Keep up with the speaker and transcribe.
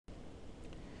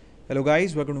Hello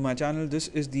guys, welcome to my channel. This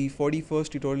is the 41st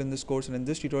tutorial in this course, and in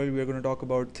this tutorial we are going to talk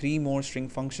about three more string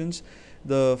functions.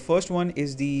 The first one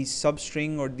is the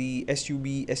substring or the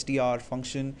SUBSTR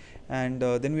function, and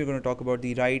then we're going to talk about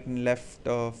the right and left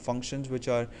functions, which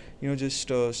are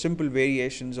just simple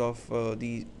variations of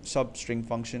the substring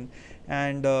function.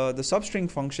 And the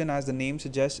substring function, as the name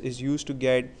suggests, is used to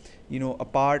get a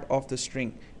part of the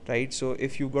string. Right, so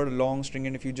if you've got a long string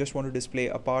and if you just want to display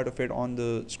a part of it on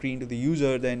the screen to the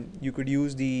user, then you could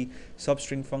use the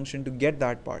substring function to get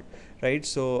that part. Right,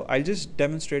 so I'll just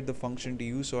demonstrate the function to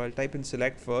you. So I'll type in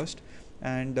select first,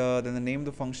 and then the name of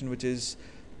the function, which is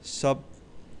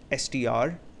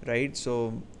SUBSTR. Right,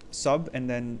 so sub and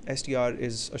then str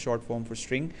is a short form for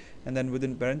string, and then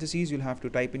within parentheses you'll have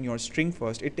to type in your string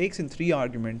first. It takes in three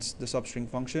arguments, the substring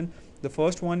function. The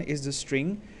first one is the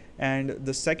string, and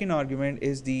the second argument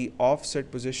is the offset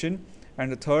position,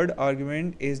 and the third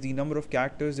argument is the number of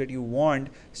characters that you want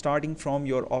starting from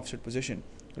your offset position.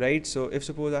 Right, so if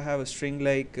suppose I have a string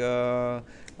like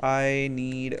I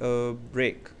need a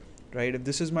break, right, if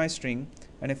this is my string,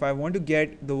 and if I want to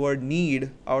get the word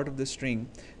need out of the string,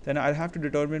 then I'll have to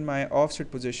determine my offset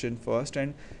position first.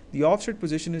 And the offset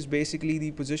position is basically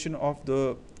the position of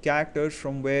the characters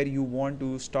from where you want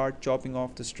to start chopping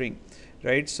off the string.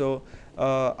 Right, so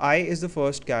I is the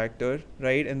first character,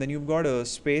 right, and then you've got a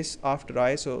space after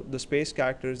I, so the space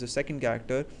character is the second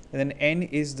character, and then n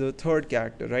is the third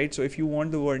character. Right, so if you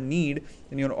want the word need,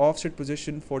 then your offset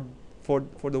position for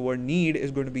the word need is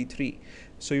going to be 3.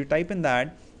 So you type in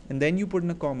that, and then you put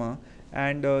in a comma,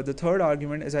 and the third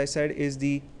argument, as I said, is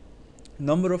the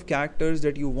number of characters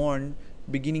that you want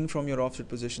beginning from your offset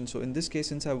position. So in this case,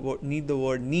 since I need the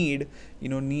word need,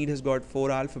 need has got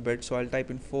 4 alphabets, so I'll type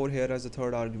in 4 here as the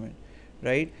third argument.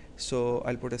 Right, so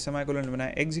I'll put a semicolon. When I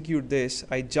execute this,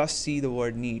 I just see the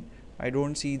word need. I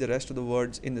don't see the rest of the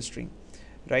words in the string.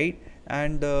 Right,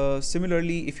 and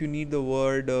similarly, if you need the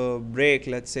word break,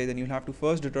 let's say, then you'll have to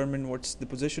first determine what's the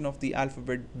position of the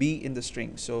alphabet B in the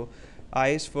string. So I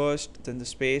is first, then the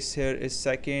space here is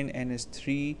second, N is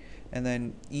 3, and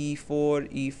then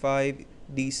E4, E5,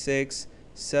 D6,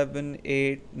 7,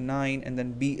 8, 9, and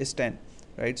then B is 10.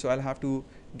 Right, so I'll have to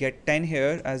get 10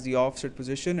 here as the offset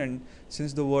position, and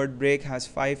since the word break has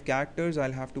 5 characters,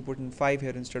 I'll have to put in 5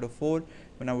 here instead of 4.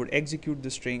 When I would execute the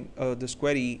string, this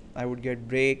query, I would get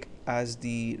break as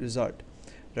the result.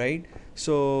 Right,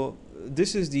 so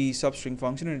this is the substring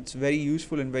function, and it's very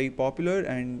useful and very popular,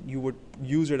 and you would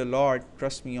use it a lot,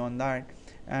 trust me on that.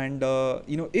 And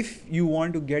if you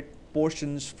want to get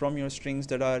portions from your strings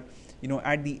that are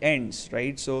at the ends,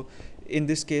 right, so in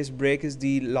this case break is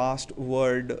the last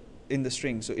word in the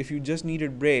string. So if you just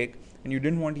needed break and you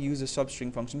didn't want to use a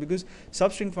substring function, because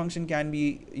substring function can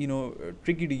be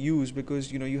tricky to use,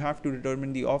 because you have to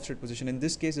determine the offset position. In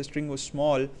this case the string was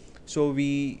small, so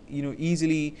we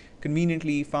easily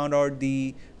conveniently found out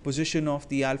the position of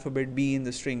the alphabet B in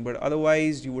the string, but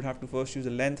otherwise you would have to first use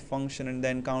a length function and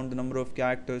then count the number of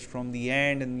characters from the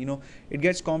end, and it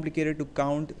gets complicated to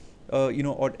count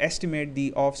or estimate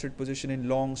the offset position in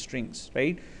long strings.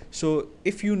 Right, so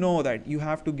if you know that you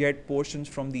have to get portions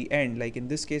from the end, like in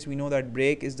this case we know that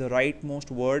break is the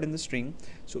rightmost word in the string,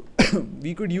 so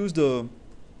we could use the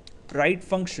right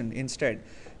function instead.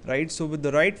 Right, so with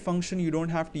the right function you don't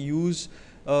have to use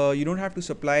you don't have to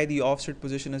supply the offset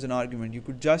position as an argument. You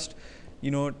could just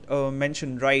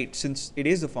mention right, since it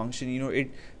is a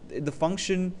function. The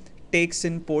function takes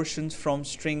in portions from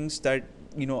strings that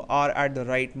are at the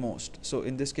rightmost. So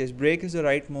in this case break is the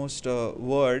rightmost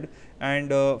word,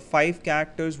 and 5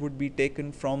 characters would be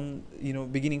taken from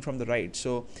beginning from the right.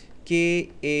 So K,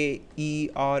 A, E,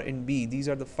 R, and B, these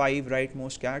are the 5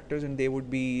 rightmost characters, and they would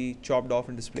be chopped off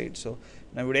and displayed. So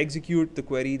when I would execute the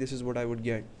query, this is what I would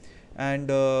get. And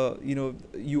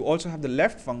you also have the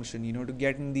left function to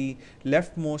get in the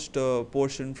leftmost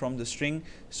portion from the string.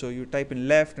 So you type in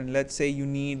left, and let's say you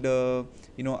need you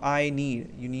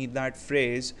need that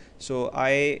phrase. So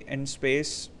I and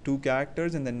space 2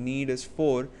 characters, and then need is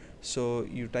 4, so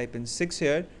you type in 6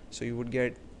 here, so you would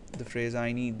get the phrase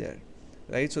I need there.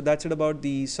 Right, so that's it about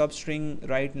the substring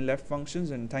right and left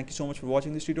functions, and thank you so much for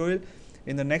watching this tutorial.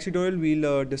 In the next tutorial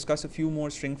we'll discuss a few more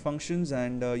string functions,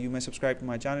 and you may subscribe to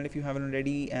my channel if you haven't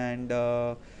already, and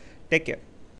take care.